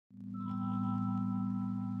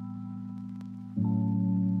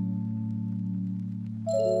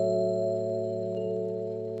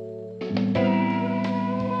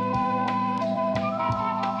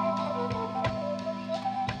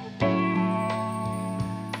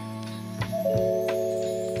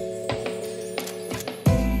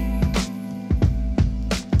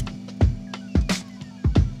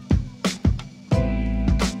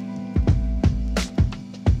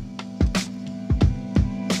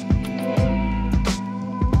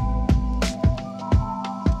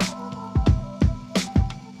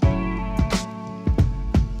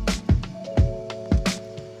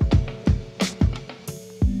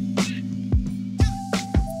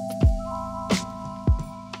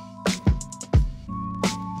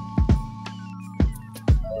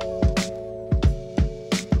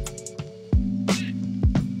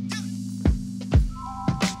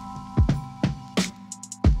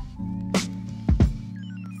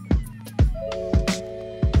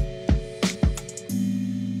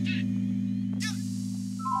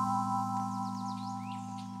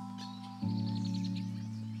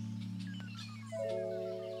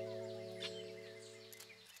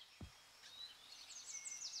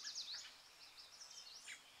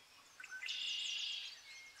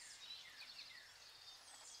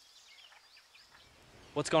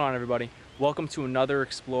What's going on, everybody? Welcome to another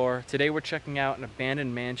Explore. Today we're checking out an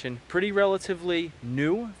abandoned mansion, pretty relatively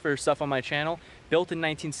new for stuff on my channel, built in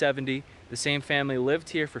 1970. The same family lived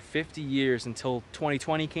here for 50 years until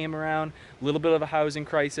 2020 came around. A little bit of a housing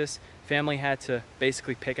crisis. Family had to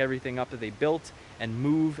basically pick everything up that they built and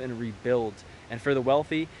move and rebuild. And for the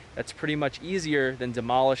wealthy, that's pretty much easier than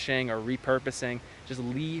demolishing or repurposing. Just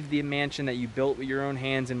leave the mansion that you built with your own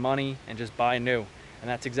hands and money and just buy new. And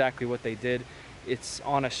that's exactly what they did. It's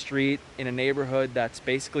on a street in a neighborhood that's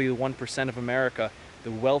basically the 1% of America. The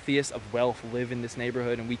wealthiest of wealth live in this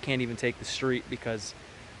neighborhood, and we can't even take the street because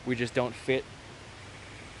we just don't fit,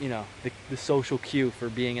 you know, the social cue for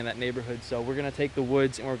being in that neighborhood. So we're gonna take the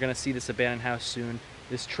woods and we're gonna see this abandoned house soon.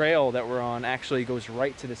 This trail that we're on actually goes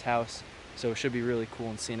right to this house, so it should be really cool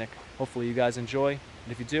and scenic. Hopefully you guys enjoy,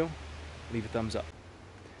 and if you do, leave a thumbs up.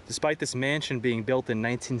 Despite this mansion being built in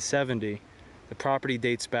 1970, the property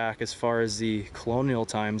dates back as far as the colonial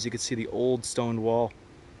times. You can see the old stone wall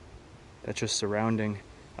that's just surrounding.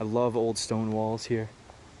 I love old stone walls here.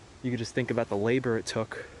 You could just think about the labor it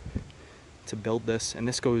took to build this, and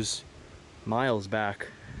this goes miles back.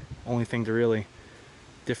 Only thing to really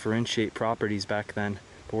differentiate properties back then,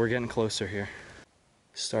 but we're getting closer here.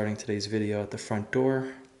 Starting today's video at the front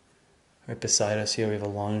door. Right beside us here we have a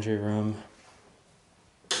laundry room.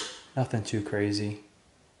 Nothing too crazy.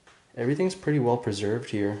 Everything's pretty well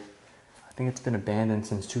preserved here. I think it's been abandoned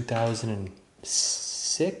since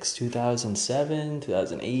 2006, 2007,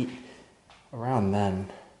 2008, around then,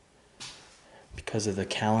 because of the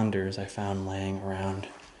calendars I found laying around.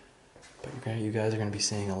 But you guys are going to be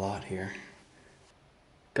seeing a lot here.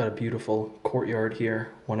 Got a beautiful courtyard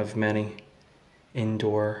here, one of many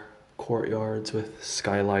indoor courtyards with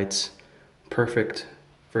skylights. Perfect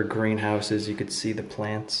for greenhouses. You could see the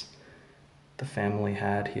plants the family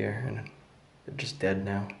had here, and they're just dead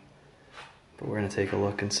now. But we're gonna take a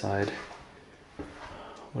look inside.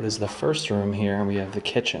 What is the first room here? We have the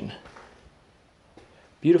kitchen.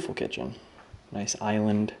 Beautiful kitchen. Nice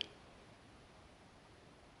island.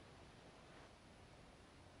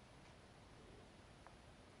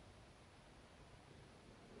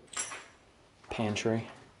 Pantry.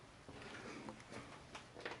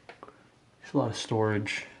 There's a lot of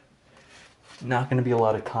storage. Not going to be a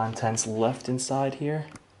lot of contents left inside here.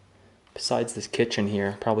 Besides this kitchen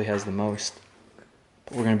here, probably has the most.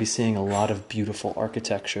 But we're going to be seeing a lot of beautiful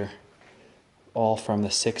architecture. All from the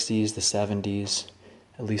 60s, the 70s,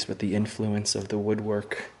 at least with the influence of the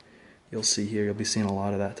woodwork. You'll see here, you'll be seeing a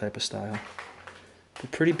lot of that type of style.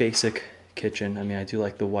 But pretty basic kitchen. I mean, I do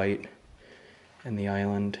like the white and the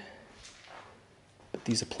island. But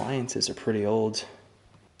these appliances are pretty old.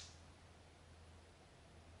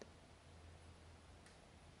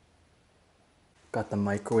 Got the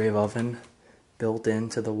microwave oven built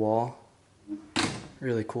into the wall.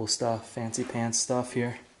 Really cool stuff, fancy pants stuff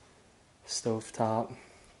here. Stove top.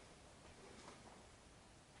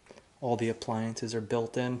 All the appliances are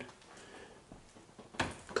built in.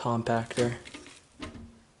 Compactor.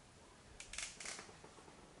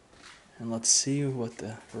 And let's see what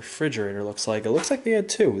the refrigerator looks like. It looks like they had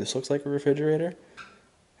two. This looks like a refrigerator,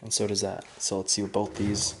 and so does that. So let's see what both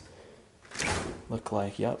these look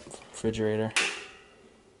like. Yep, refrigerator.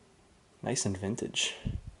 Nice and vintage.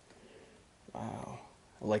 Wow.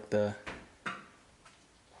 I like the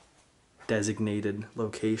designated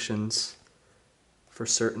locations for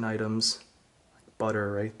certain items.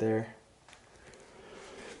 Butter right there.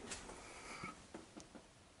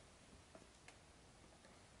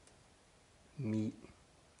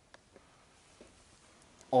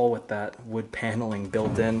 that wood paneling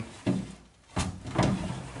built in.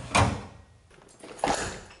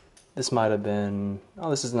 This might have been, oh,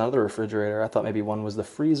 this is another refrigerator. I thought maybe one was the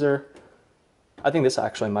freezer. I think this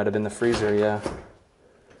actually might have been the freezer, yeah.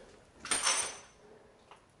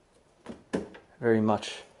 Very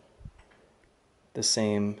much the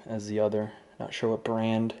same as the other. Not sure what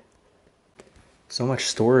brand. So much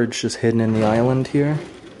storage just hidden in the island here.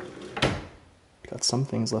 Got some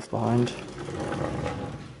things left behind.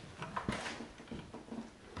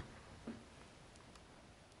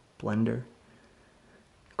 Blender.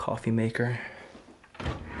 Coffee maker.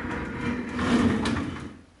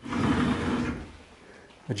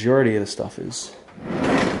 Majority of the stuff is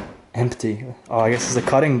empty. Oh, I guess it's a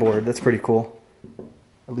cutting board. That's pretty cool.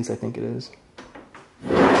 At least I think it is.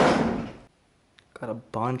 Got a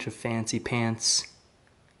bunch of fancy pants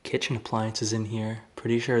kitchen appliances in here.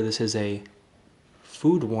 Pretty sure this is a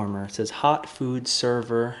food warmer. It says hot food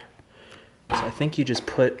server. So I think you just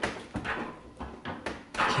put,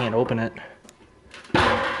 can't open it.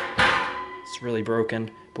 It's really broken.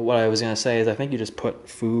 But what I was gonna say is I think you just put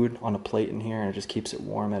food on a plate in here and it just keeps it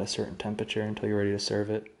warm at a certain temperature until you're ready to serve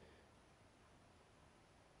it.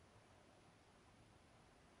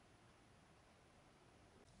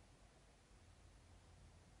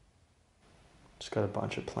 Just got a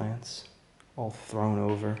bunch of plants all thrown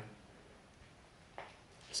over.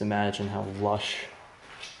 Just imagine how lush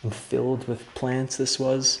and filled with plants this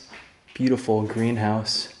was. Beautiful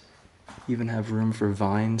greenhouse. Even have room for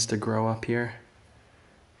vines to grow up here.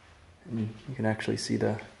 And you can actually see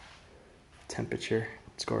the temperature.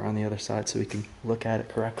 Let's go around the other side so we can look at it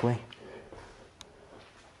correctly.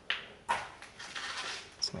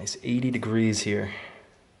 It's nice 80 degrees here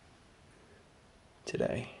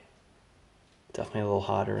today. Definitely a little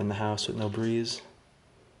hotter in the house with no breeze.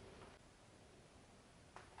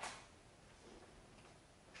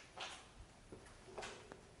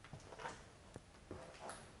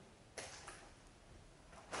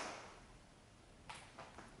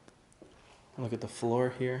 Look at the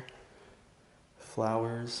floor here.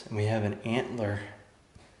 Flowers. And we have an antler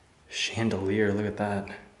chandelier. Look at that.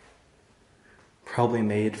 Probably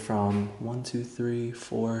made from 1, 2, 3,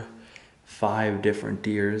 4, 5 different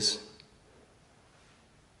deers.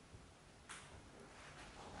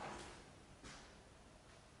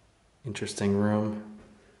 Interesting room.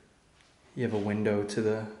 You have a window to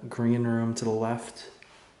the green room to the left.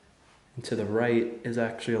 And to the right is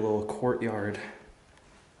actually a little courtyard,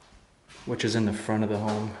 which is in the front of the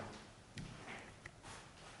home.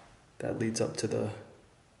 That leads up to the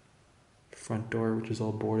front door, which is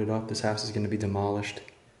all boarded up. This house is going to be demolished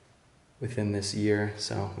within this year,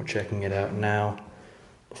 so we're checking it out now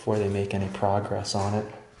before they make any progress on it.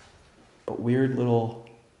 But weird little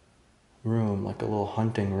room, like a little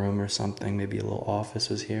hunting room or something. Maybe a little office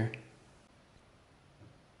was here.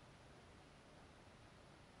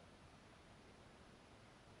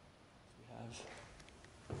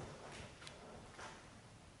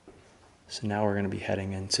 So now we're going to be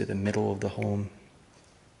heading into the middle of the home.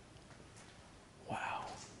 Wow.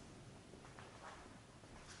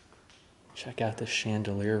 Check out this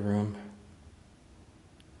chandelier room.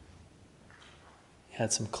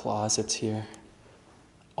 Had some closets here,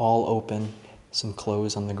 all open, some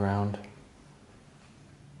clothes on the ground.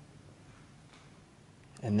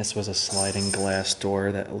 And this was a sliding glass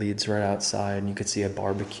door that leads right outside, and you could see a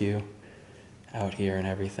barbecue out here and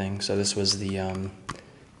everything. So this was the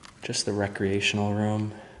just the recreational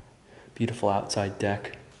room. Beautiful outside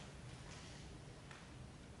deck.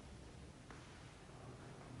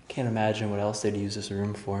 Can't imagine what else they'd use this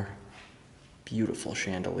room for. Beautiful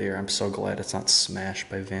chandelier. I'm so glad it's not smashed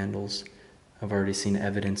by vandals. I've already seen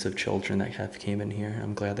evidence of children that have came in here.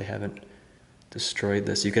 I'm glad they haven't destroyed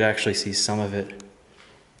this. You could actually see some of it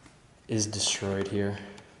is destroyed here.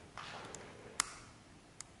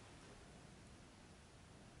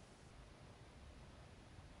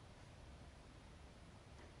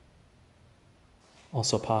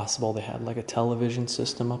 Also possible they had like a television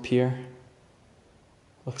system up here.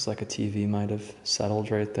 Looks like a TV might have settled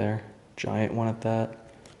right there. Giant one at that.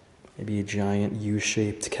 Maybe a giant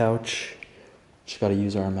U-shaped couch. Just gotta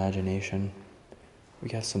use our imagination. We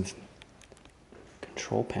got some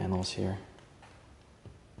control panels here.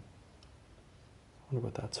 I wonder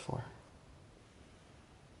what that's for.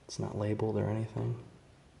 It's not labeled or anything.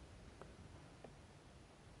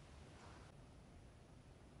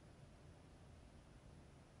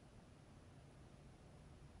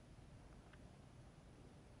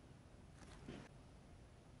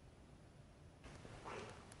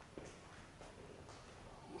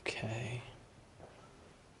 Okay.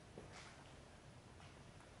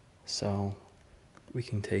 So, We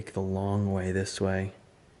can take the long way this way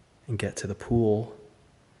and get to the pool,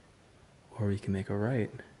 or we can make a right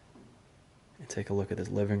and take a look at this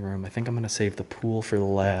living room. I think I'm going to save the pool for the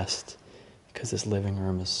last because this living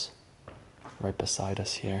room is right beside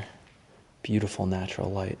us here. Beautiful natural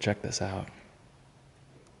light. Check this out.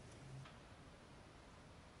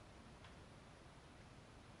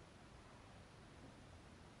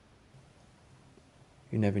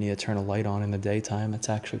 You never need to turn a light on in the daytime. That's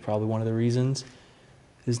actually probably one of the reasons.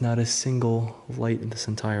 There's not a single light in this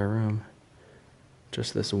entire room.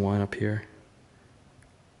 Just this one up here.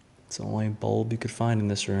 It's the only bulb you could find in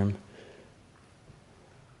this room.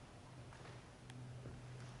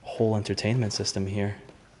 Whole entertainment system here.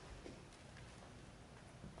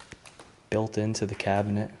 Built into the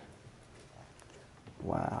cabinet.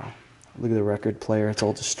 Wow. Look at the record player, it's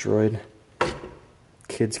all destroyed.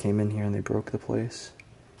 Kids came in here and they broke the place.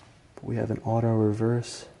 But we have an auto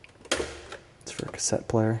reverse. It's for a cassette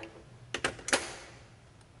player.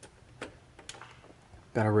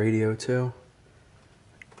 Got a radio too.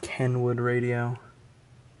 Kenwood radio.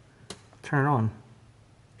 Turn it on.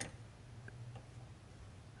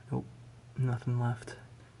 Nope, nothing left.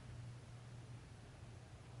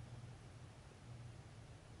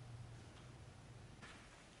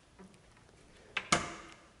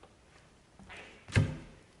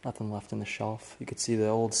 Nothing left in the shelf. You could see the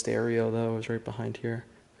old stereo though, was right behind here.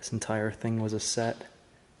 This entire thing was a set.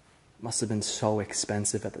 Must have been so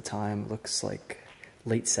expensive at the time. Looks like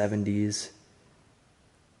late 70s.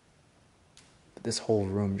 But this whole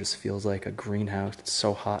room just feels like a greenhouse. It's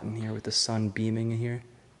so hot in here with the sun beaming in here.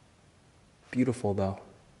 Beautiful though.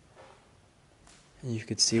 And you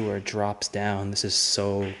could see where it drops down. This is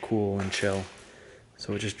so cool and chill.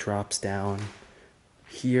 So it just drops down.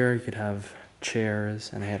 Here you could have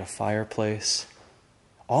chairs, and I had a fireplace.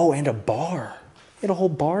 Oh, and a bar. They had a whole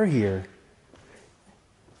bar here.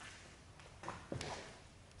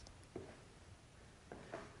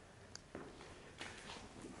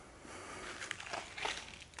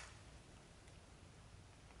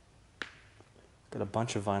 Got a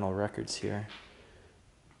bunch of vinyl records here.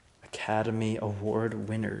 Academy Award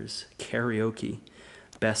winners, karaoke.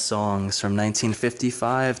 Best songs from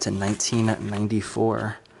 1955 to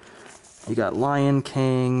 1994. You got Lion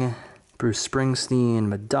King, Bruce Springsteen,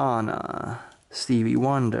 Madonna, Stevie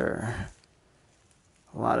Wonder.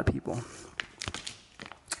 A lot of people.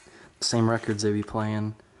 Same records they be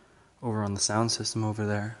playing over on the sound system over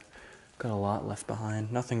there. Got a lot left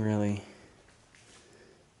behind. Nothing really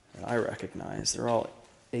that I recognize. They're all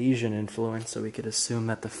Asian influence, so we could assume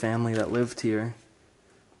that the family that lived here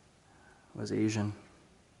was Asian.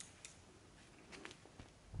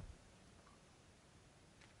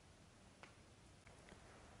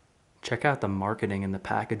 Check out the marketing and the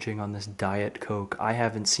packaging on this Diet Coke. I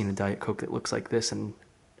haven't seen a Diet Coke that looks like this in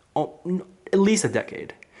at least a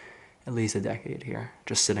decade. At least a decade here.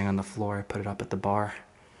 Just sitting on the floor. I put it up at the bar.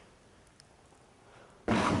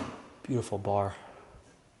 Beautiful bar.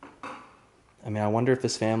 I mean, I wonder if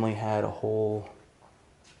this family had a whole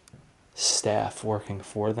staff working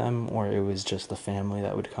for them, or it was just the family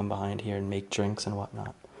that would come behind here and make drinks and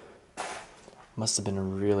whatnot. Must have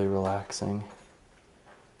been really relaxing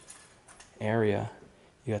area.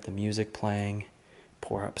 You got the music playing,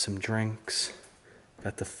 pour up some drinks,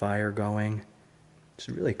 got the fire going. It's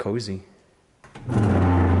really cozy.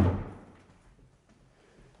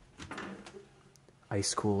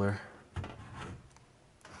 Ice cooler.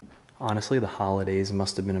 Honestly, the holidays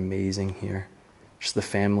must have been amazing here. Just the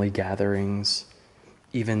family gatherings,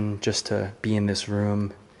 even just to be in this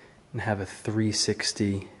room and have a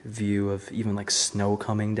 360 view of even like snow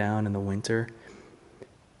coming down in the winter.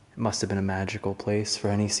 It must have been a magical place for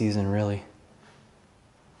any season, really.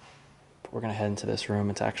 But we're gonna head into this room.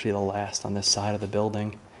 It's actually the last on this side of the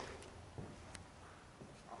building.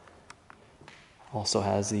 Also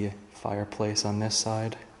has the fireplace on this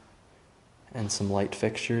side and some light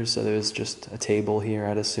fixtures. So there's just a table here,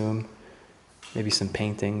 I'd assume. Maybe some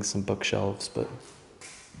paintings, some bookshelves, but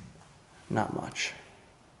not much.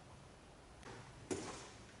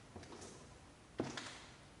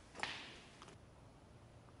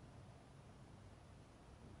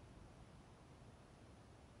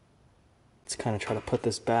 Let's kind of try to put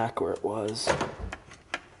this back where it was.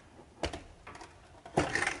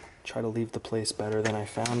 Try to leave the place better than I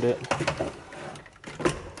found it.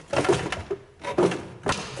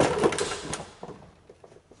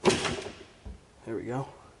 There we go.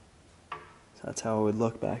 So that's how it would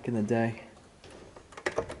look back in the day.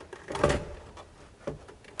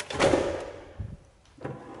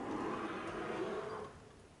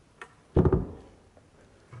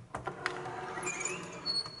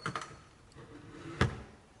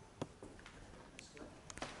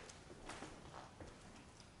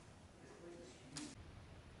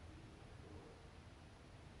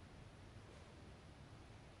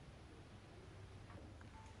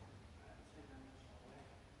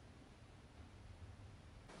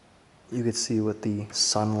 You could see with the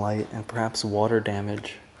sunlight and perhaps water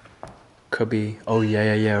damage. Could be, oh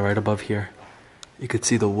yeah, right above here. You could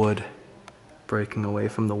see the wood breaking away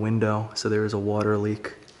from the window, so there is a water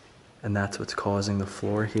leak, and that's what's causing the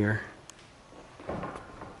floor here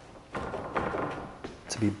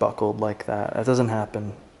to be buckled like that. That doesn't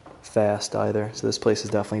happen fast either, so this place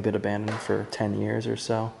has definitely been abandoned for 10 years or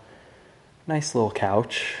so. Nice little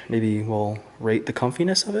couch. Maybe we'll rate the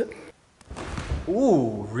comfiness of it.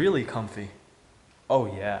 Ooh, really comfy. Oh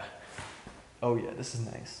yeah. Oh yeah, this is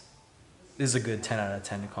nice. This is a good 10 out of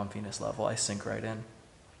 10 comfiness level. I sink right in.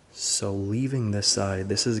 So leaving this side,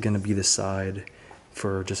 this is gonna be the side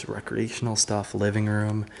for just recreational stuff, living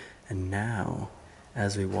room. And now,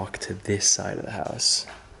 as we walk to this side of the house,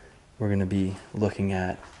 we're gonna be looking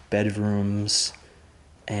at bedrooms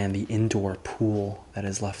and the indoor pool that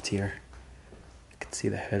is left here. You can see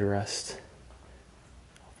the headrest.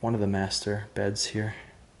 One of the master beds here.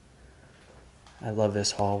 I love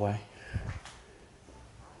this hallway.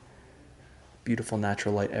 Beautiful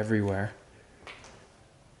natural light everywhere.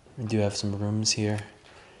 We do have some rooms here.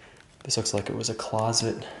 This looks like it was a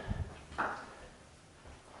closet.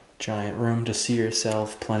 Giant room to see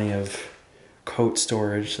yourself. Plenty of coat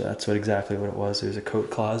storage. So that's exactly what it was. It was a coat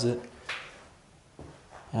closet.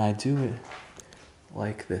 And I do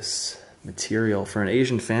like this material. For an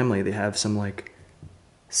Asian family, they have some like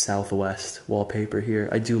Southwest wallpaper here.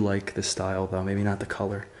 I do like the style though. Maybe not the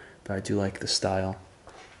color, but I do like the style.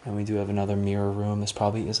 And we do have another mirror room. This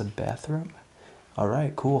probably is a bathroom. All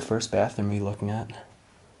right, cool. First bathroom we're looking at.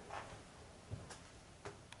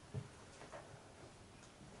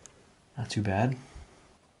 Not too bad.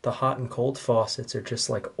 The hot and cold faucets are just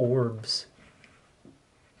like orbs.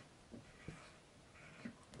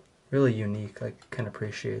 Really unique. I can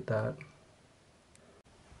appreciate that.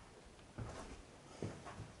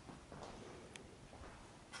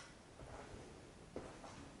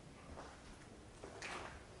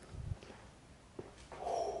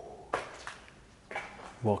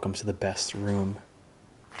 Welcome to the best room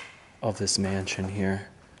of this mansion here.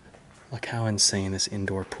 Look how insane this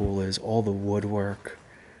indoor pool is. All the woodwork,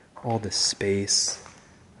 all the space,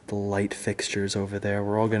 the light fixtures over there.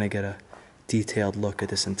 We're all gonna get a detailed look at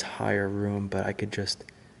this entire room, but I could just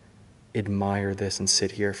admire this and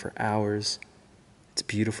sit here for hours. It's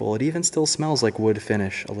beautiful. It even still smells like wood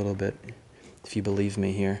finish a little bit, if you believe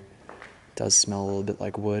me here. It does smell a little bit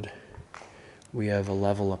like wood. We have a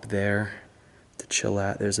level up there to chill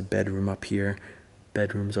at. There's a bedroom up here,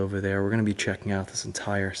 bedrooms over there. We're going to be checking out this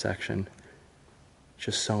entire section.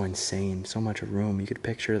 Just so insane, so much room. You could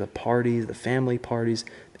picture the parties, the family parties,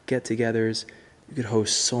 the get-togethers. You could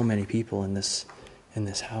host so many people in this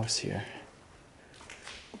house here.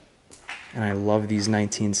 And I love these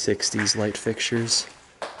 1960s light fixtures.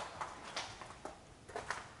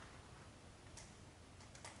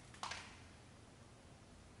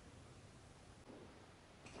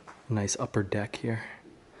 Nice upper deck here.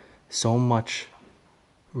 So much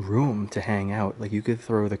room to hang out. Like you could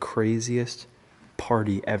throw the craziest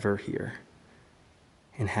party ever here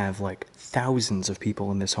and have like thousands of people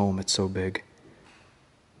in this home. It's so big.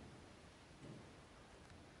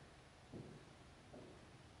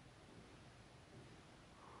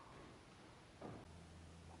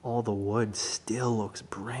 All the wood still looks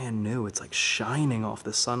brand new. It's like shining off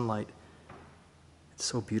the sunlight. It's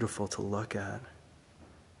so beautiful to look at.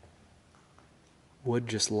 Wood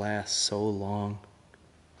just lasts so long.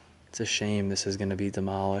 It's a shame this is going to be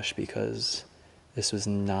demolished because this was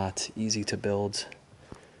not easy to build.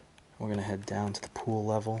 We're going to head down to the pool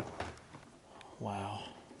level. Wow.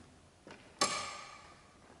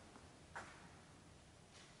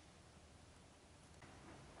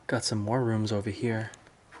 Got some more rooms over here.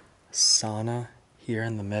 Sauna here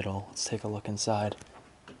in the middle. Let's take a look inside.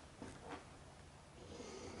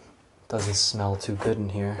 Doesn't smell too good in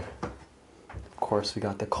here. Of course, we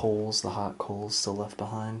got the coals, the hot coals still left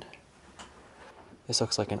behind. This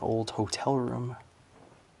looks like an old hotel room.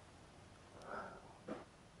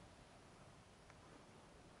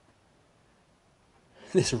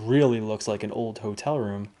 This really looks like an old hotel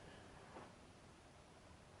room.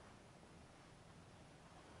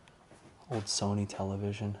 Old Sony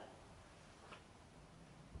television.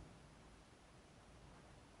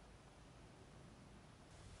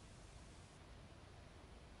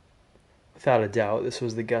 Without a doubt, this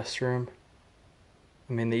was the guest room.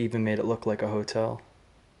 I mean, they even made it look like a hotel.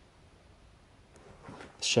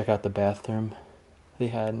 Let's check out the bathroom they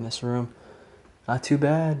had in this room. Not too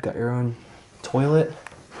bad. Got your own toilet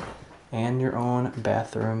and your own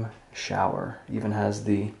bathroom shower. Even has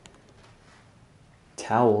the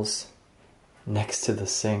towels next to the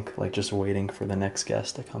sink, like just waiting for the next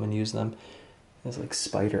guest to come and use them. There's like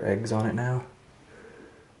spider eggs on it now.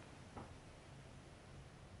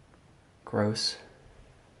 Gross.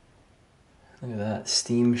 Look at that,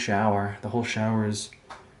 steam shower. The whole shower is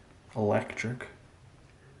electric.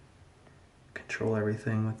 Control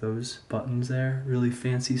everything with those buttons there. Really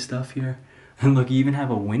fancy stuff here. And look, you even have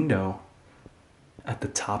a window at the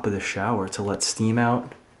top of the shower to let steam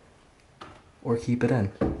out or keep it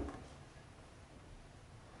in.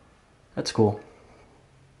 That's cool.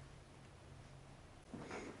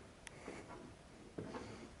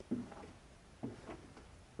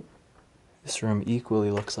 This room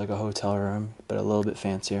equally looks like a hotel room, but a little bit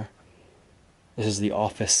fancier. This is the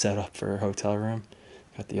office setup for a hotel room.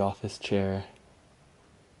 Got the office chair,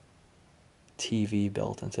 TV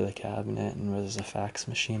built into the cabinet, and there's a fax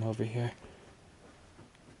machine over here.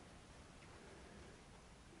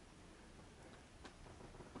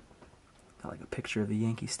 Got like a picture of the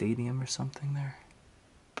Yankee Stadium or something there.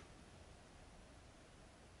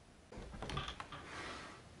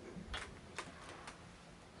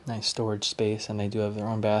 Nice storage space, and they do have their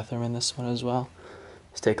own bathroom in this one as well.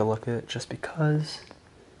 Let's take a look at it just because.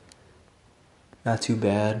 Not too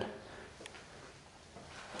bad.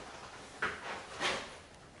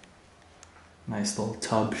 Nice little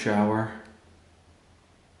tub shower.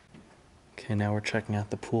 Okay, now we're checking out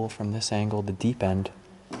the pool from this angle, the deep end.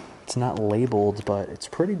 It's not labeled, but it's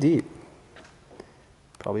pretty deep.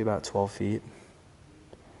 Probably about 12 feet.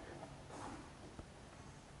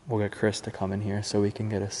 We'll get Chris to come in here so we can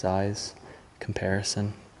get a size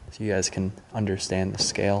comparison so you guys can understand the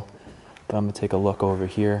scale. But I'm gonna take a look over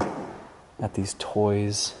here at these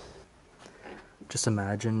toys. Just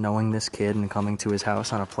imagine knowing this kid and coming to his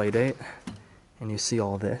house on a play date, and you see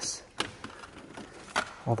all this.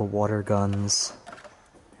 All the water guns,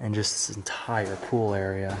 and just this entire pool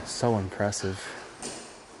area. So impressive.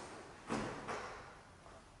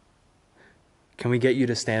 Can we get you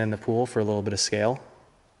to stand in the pool for a little bit of scale?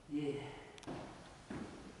 Yeah.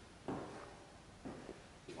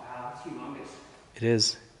 Wow, that's humongous. It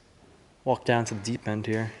is. Walk down to the deep end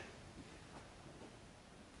here.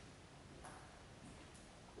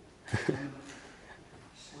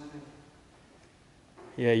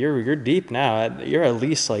 Yeah, you're deep now. You're at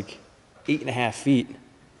least like 8.5 feet.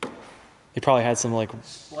 They probably had some like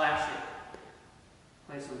Splash it.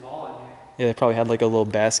 Play some ball in here. yeah, they probably had like a little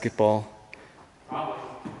basketball Probably.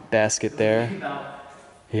 basket there. About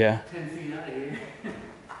Yeah, 10 feet out of here.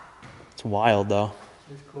 it's wild though.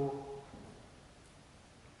 It's cool.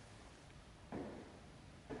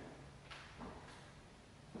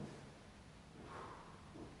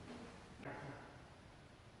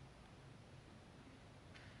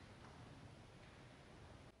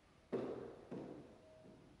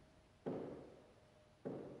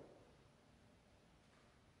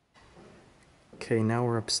 Okay, now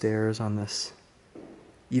we're upstairs on this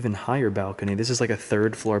even higher balcony. This is like a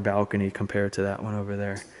 3rd floor balcony compared to that one over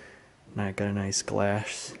there. And I got a nice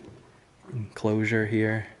glass enclosure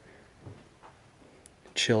here.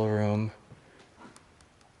 Chill room.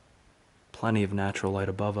 Plenty of natural light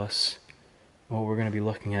above us. What we're going to be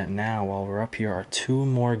looking at now while we're up here are 2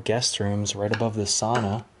 more guest rooms right above the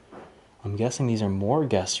sauna. I'm guessing these are more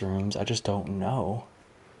guest rooms. I just don't know.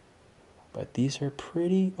 But these are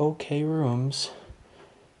pretty okay rooms.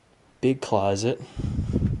 Big closet.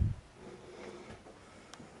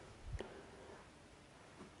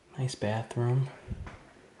 Nice bathroom.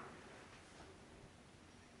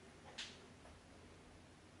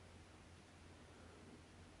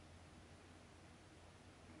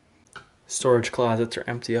 Storage closets are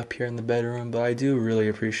empty up here in the bedroom, but I do really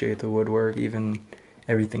appreciate the woodwork, even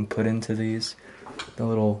everything put into these. The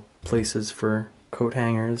little places for coat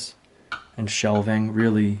hangers and shelving,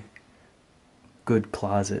 really good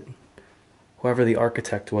closet. Whoever the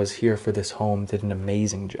architect was here for this home did an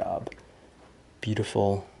amazing job.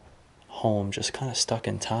 Beautiful home, just kind of stuck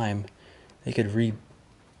in time. They could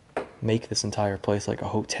remake this entire place like a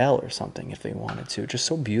hotel or something if they wanted to. Just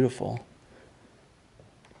so beautiful.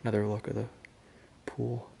 Another look at the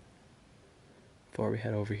pool before we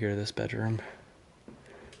head over here to this bedroom.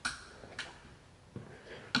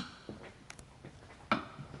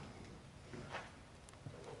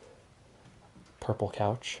 Purple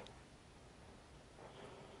couch.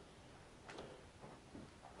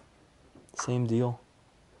 Same deal.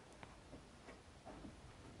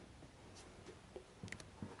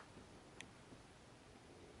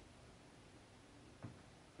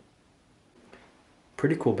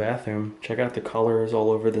 Pretty cool bathroom. Check out the colors all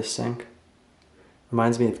over this sink.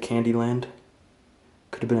 Reminds me of Candyland.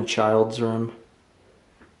 Could have been a child's room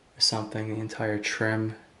or something. The entire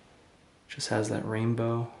trim. Just has that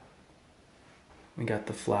rainbow. We got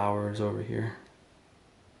the flowers over here.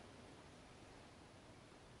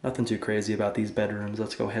 Nothing too crazy about these bedrooms.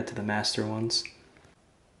 Let's go head to the master ones.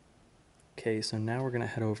 Okay, so now we're gonna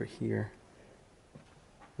head over here.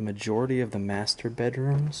 The majority of the master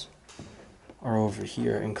bedrooms are over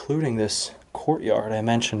here, including this courtyard I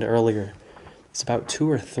mentioned earlier. It's about 2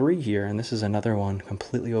 or 3 here, and this is another one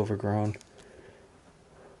completely overgrown.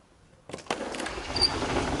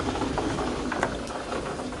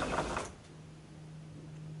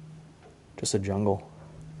 Just a jungle.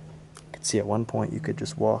 You could see at one point you could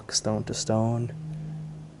just walk stone to stone.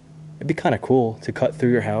 It'd be kind of cool to cut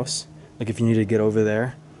through your house. Like if you need to get over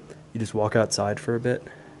there, you just walk outside for a bit.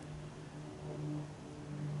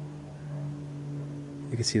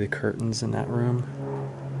 You can see the curtains in that room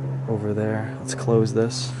over there. Let's close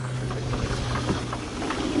this.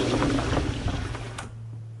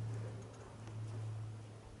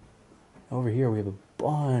 Over here we have a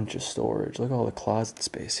bunch of storage. Look at all the closet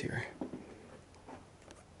space here.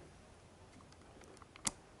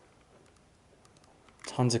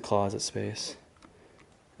 Tons of closet space.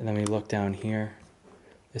 And then we look down here.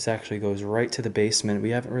 This actually goes right to the basement. We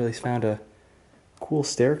haven't really found a cool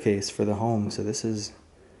staircase for the home, so this is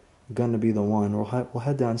gonna be the one. We'll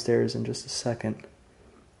head downstairs in just a second.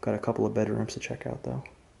 Got a couple of bedrooms to check out though.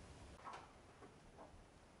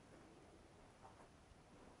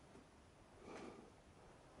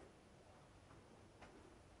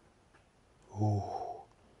 Ooh,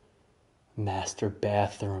 master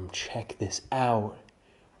bathroom. Check this out.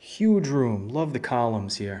 Huge room. Love the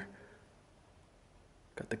columns here.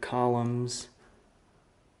 Got the columns,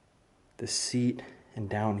 the seat, and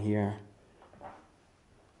down here,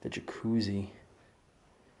 the jacuzzi,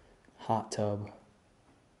 hot tub.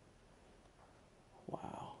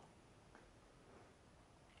 Wow.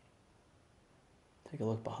 Take a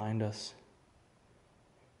look behind us.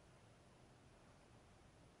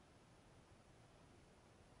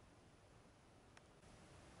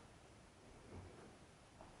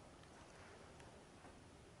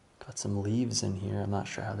 Got some leaves in here. I'm not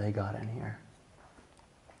sure how they got in here.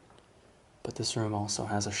 But this room also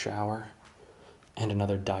has a shower and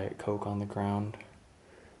another Diet Coke on the ground,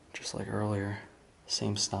 just like earlier.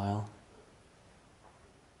 Same style.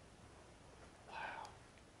 Wow.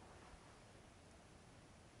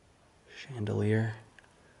 Chandelier.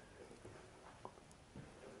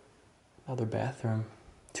 Another bathroom.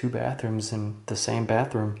 2 bathrooms in the same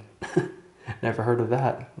bathroom. Never heard of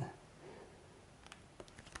that.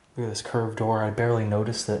 Look at this curved door. I barely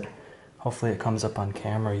noticed it. Hopefully it comes up on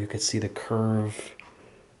camera. You could see the curve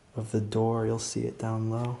of the door. You'll see it down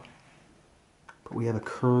low. But we have a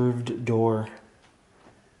curved door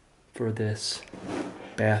for this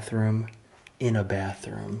bathroom in a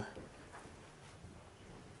bathroom.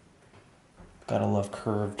 Gotta love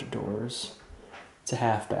curved doors. It's a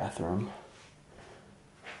half bathroom.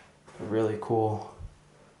 Really cool.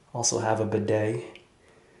 Also have a bidet.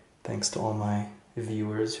 Thanks to all my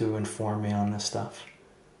viewers who inform me on this stuff.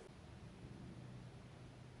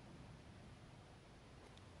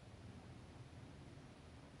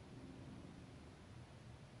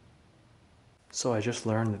 So I just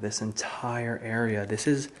learned that this entire area, this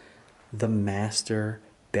is the master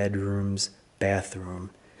bedroom's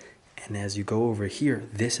bathroom. And as you go over here,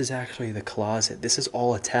 this is actually the closet. This is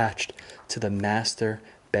all attached to the master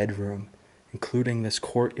bedroom, including this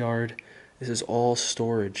courtyard. This is all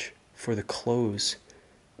storage for the clothes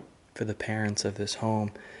for the parents of this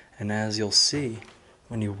home. And as you'll see,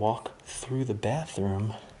 when you walk through the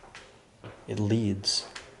bathroom, it leads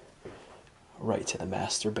right to the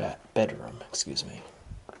master bedroom, excuse me.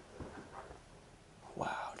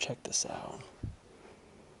 Wow, check this out.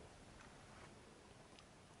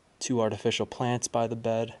 2 artificial plants by the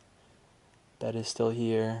bed. Bed is still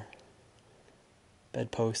here.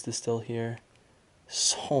 Bedpost is still here.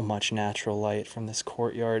 So much natural light from this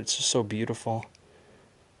courtyard. It's just so beautiful.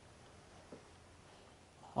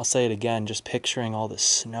 I'll say it again, just picturing all the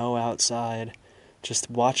snow outside, just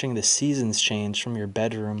watching the seasons change from your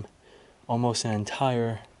bedroom, almost an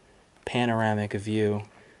entire panoramic view.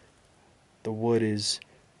 The wood is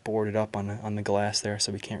boarded up on the glass there,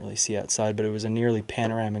 so we can't really see outside, but it was a nearly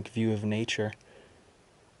panoramic view of nature.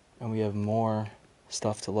 And we have more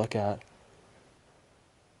stuff to look at.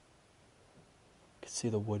 You can see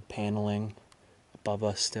the wood paneling above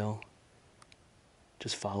us still.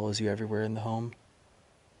 Just follows you everywhere in the home.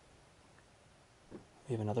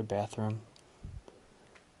 We have another bathroom.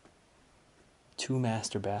 2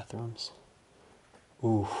 master bathrooms.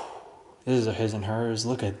 Ooh, this is a his and hers.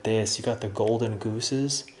 Look at this. You got the golden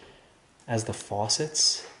gooses as the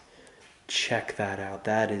faucets. Check that out.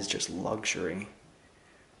 That is just luxury.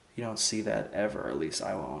 You don't see that ever, at least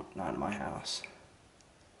I won't, not in my house.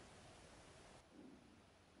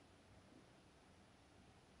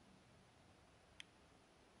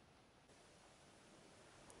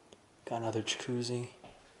 Got another jacuzzi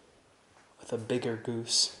with a bigger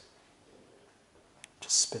goose.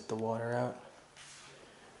 Just spit the water out.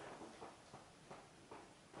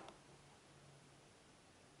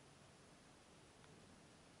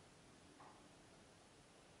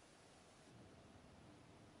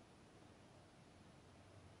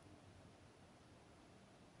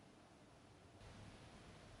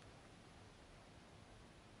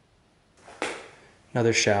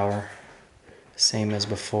 Another shower, same as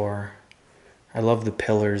before. I love the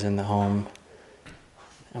pillars in the home.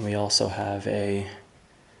 And we also have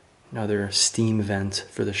another steam vent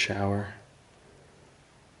for the shower.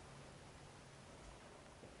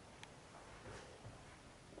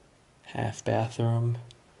 Half bathroom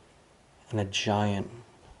and a giant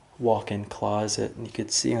walk-in closet. And you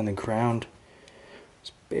could see on the ground,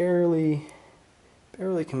 it's barely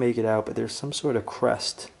can make it out, but there's some sort of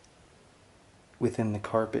crest within the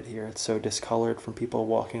carpet here. It's so discolored from people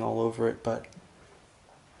walking all over it, but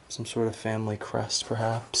some sort of family crest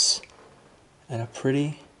perhaps. And a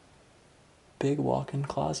pretty big walk-in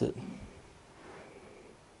closet.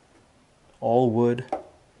 All wood.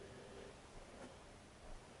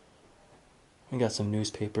 We got some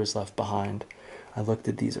newspapers left behind. I looked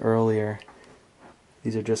at these earlier.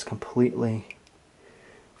 These are just completely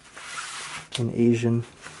in Asian.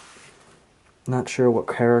 Not sure what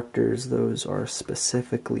characters those are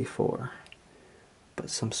specifically for,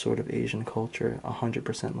 but some sort of Asian culture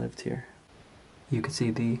 100% lived here. You can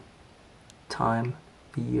see the time,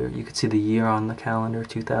 the year. You can see the year on the calendar,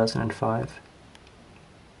 2005.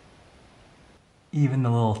 Even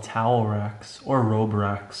the little towel racks or robe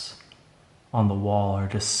racks on the wall are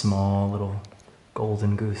just small little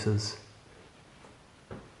golden gooses.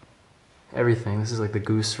 Everything. This is like the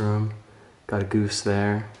goose room. Got a goose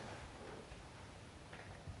there.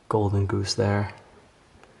 Golden goose there.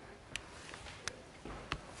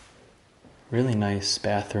 Really nice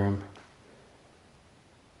bathroom.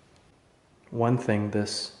 One thing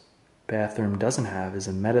this bathroom doesn't have is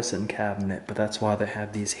a medicine cabinet, but that's why they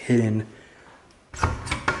have these hidden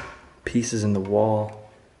pieces in the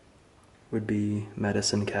wall. Would be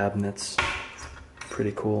medicine cabinets.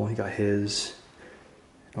 Pretty cool. He got his.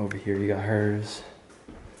 Over here you got hers.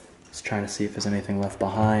 Just trying to see if there's anything left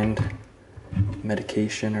behind.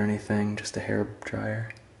 Medication or anything, just a hair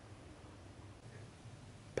dryer.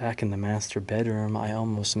 Back in the master bedroom, I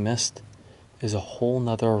almost missed. There's a whole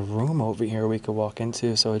nother room over here we could walk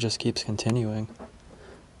into, so it just keeps continuing.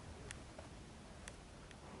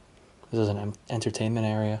 This is an entertainment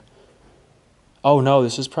area. Oh no,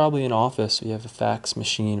 this is probably an office. We have a fax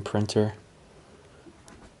machine, printer.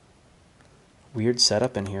 Weird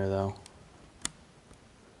setup in here though.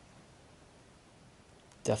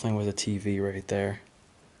 Definitely was a TV right there.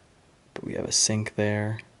 But we have a sink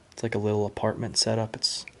there. It's like a little apartment setup.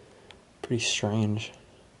 It's pretty strange.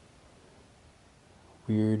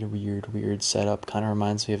 Weird setup. Kind of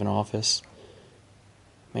reminds me of an office.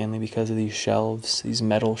 Mainly because of these shelves. These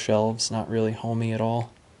metal shelves. Not really homey at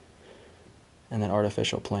all. And that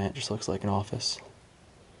artificial plant just looks like an office.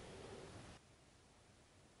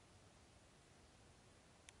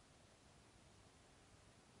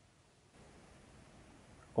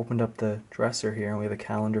 Opened up the dresser here and we have a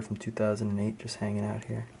calendar from 2008 just hanging out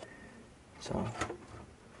here. So,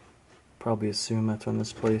 probably assume that's when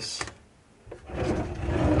this place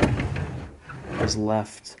was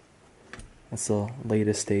left. That's the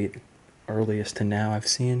latest date, earliest to now I've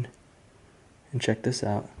seen. And check this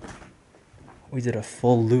out. We did a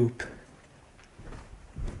full loop.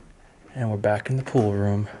 And we're back in the pool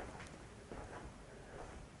room.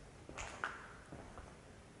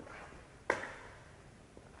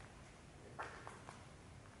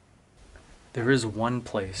 There is one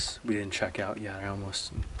place we didn't check out yet. I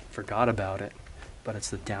almost forgot about it. But it's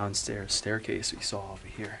the downstairs staircase we saw over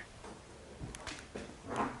here.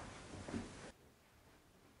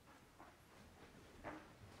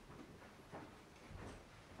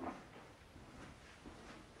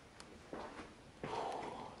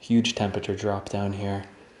 Huge temperature drop down here.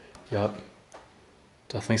 Yup.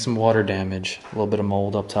 Definitely some water damage. A little bit of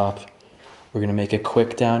mold up top. We're gonna make it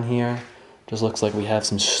quick down here. Just looks like we have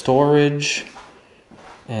some storage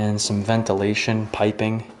and some ventilation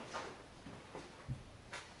piping.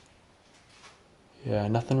 Yeah,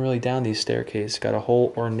 nothing really down these staircases. Got a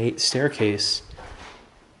whole ornate staircase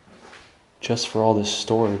just for all this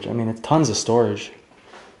storage. I mean, it's tons of storage.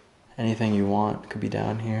 Anything you want could be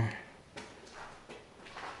down here.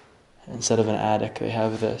 Instead of an attic, they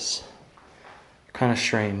have this. Kind of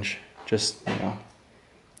strange, just, you know,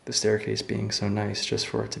 the staircase being so nice just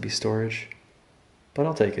for it to be storage. But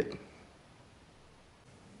I'll take it.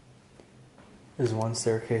 There's one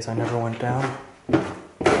staircase I never went down.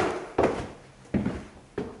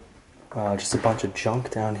 Wow, just a bunch of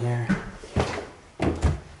junk down here.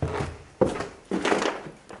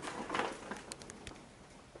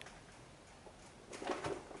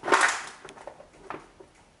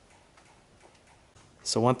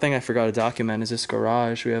 So one thing I forgot to document is this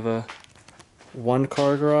garage. We have a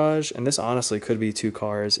 1-car garage, and this honestly could be 2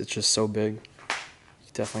 cars. It's just so big. You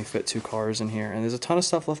could definitely fit 2 cars in here. And there's a ton of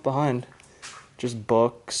stuff left behind. Just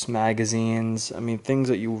books, magazines, I mean things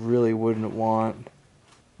that you really wouldn't want.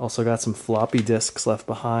 Also got some floppy disks left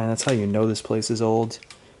behind. That's how you know this place is old.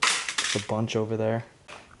 There's a bunch over there.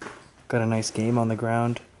 Got a nice game on the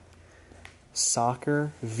ground.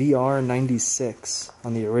 Soccer VR 96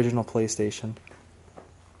 on the original PlayStation.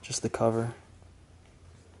 Just the cover.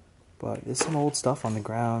 But there's some old stuff on the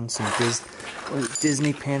ground. Some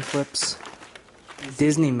Disney pamphlets.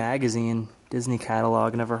 Disney magazine. Disney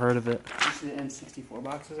catalog. Never heard of it. You see the N64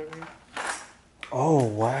 boxes over here? Oh,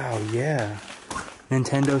 wow, yeah.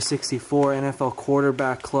 Nintendo 64, NFL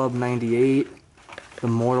Quarterback Club 98. The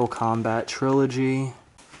Mortal Kombat trilogy.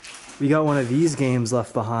 We got one of these games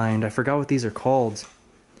left behind. I forgot what these are called.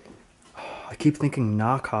 I keep thinking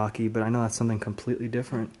knock hockey, but I know that's something completely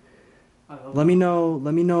different. Let me know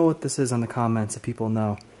what this is in the comments if people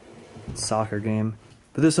know. Soccer game.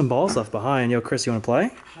 But there's some balls left behind. Yo, Chris, you want to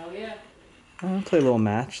play? Hell yeah. I'll play a little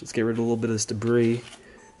match. Let's get rid of a little bit of this debris,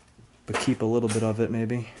 but keep a little bit of it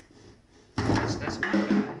maybe. That's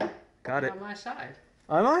Got it. on my side.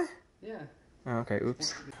 Am I? Yeah. Oh, okay,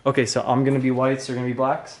 oops. Okay, so I'm gonna be whites, you're gonna be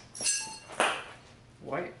blacks?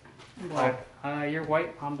 White. Black. You're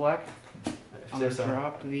white, I'm black. I'm gonna So.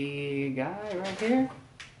 drop the guy right here.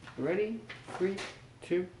 Ready? 3,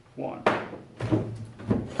 2, 1.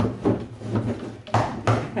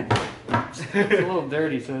 It's a little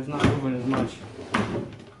dirty, so it's not moving as much.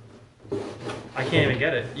 I can't even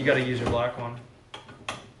get it. You gotta use your black one.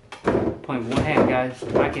 Playing one hand, guys.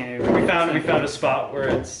 I can't even. We found a spot where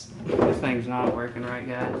it's... This thing's not working right,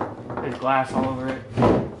 guys. There's glass all over it.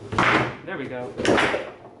 There we go.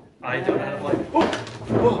 I don't have like...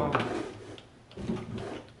 Oh!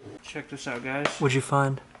 Check this out, guys. What'd you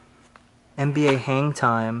find? NBA Hang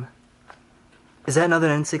Time. Is that another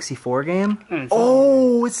N64 game?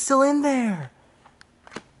 Oh, it's still in there!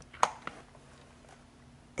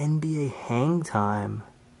 NBA Hang Time.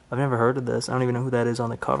 I've never heard of this. I don't even know who that is on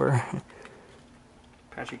the cover.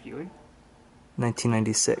 Patrick Ewing.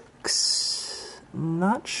 1996.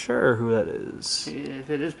 Not sure who that is. If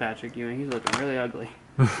it is Patrick Ewing, he's looking really ugly.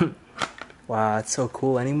 Wow, that's so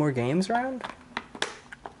cool. Any more games around?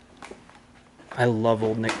 I love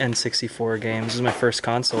old N64 games. This is my first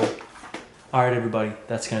console. Alright everybody,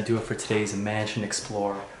 that's going to do it for today's Mansion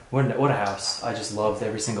Explorer. What a house. I just loved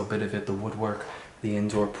every single bit of it. The woodwork, the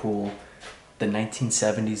indoor pool, the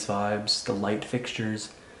 1970s vibes, the light fixtures.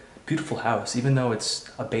 Beautiful house. Even though it's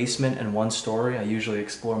a basement and 1 story, I usually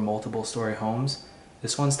explore multiple story homes.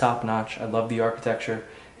 This one's top notch. I love the architecture.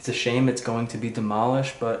 It's a shame it's going to be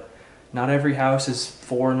demolished, but not every house is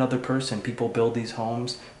for another person. People build these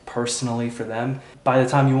homes personally for them. By the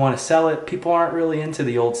time you want to sell it, people aren't really into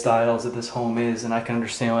the old styles that this home is, and I can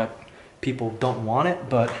understand why people don't want it,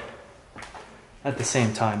 but at the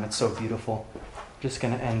same time, it's so beautiful. Just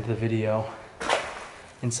gonna end the video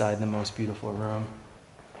inside the most beautiful room.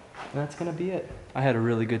 And that's gonna be it. I had a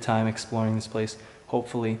really good time exploring this place.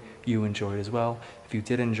 Hopefully you enjoyed as well. If you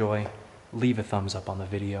did enjoy, leave a thumbs up on the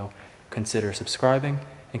video, consider subscribing,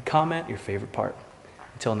 and comment your favorite part.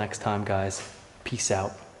 Until next time, guys, peace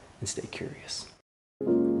out and stay curious.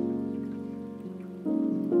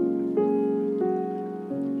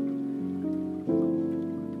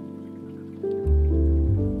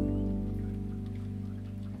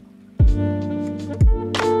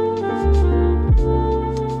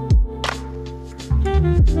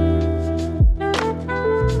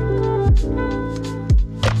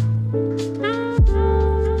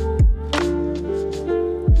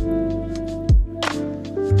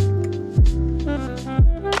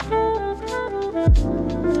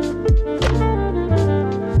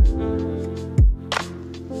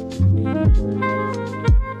 Thank you.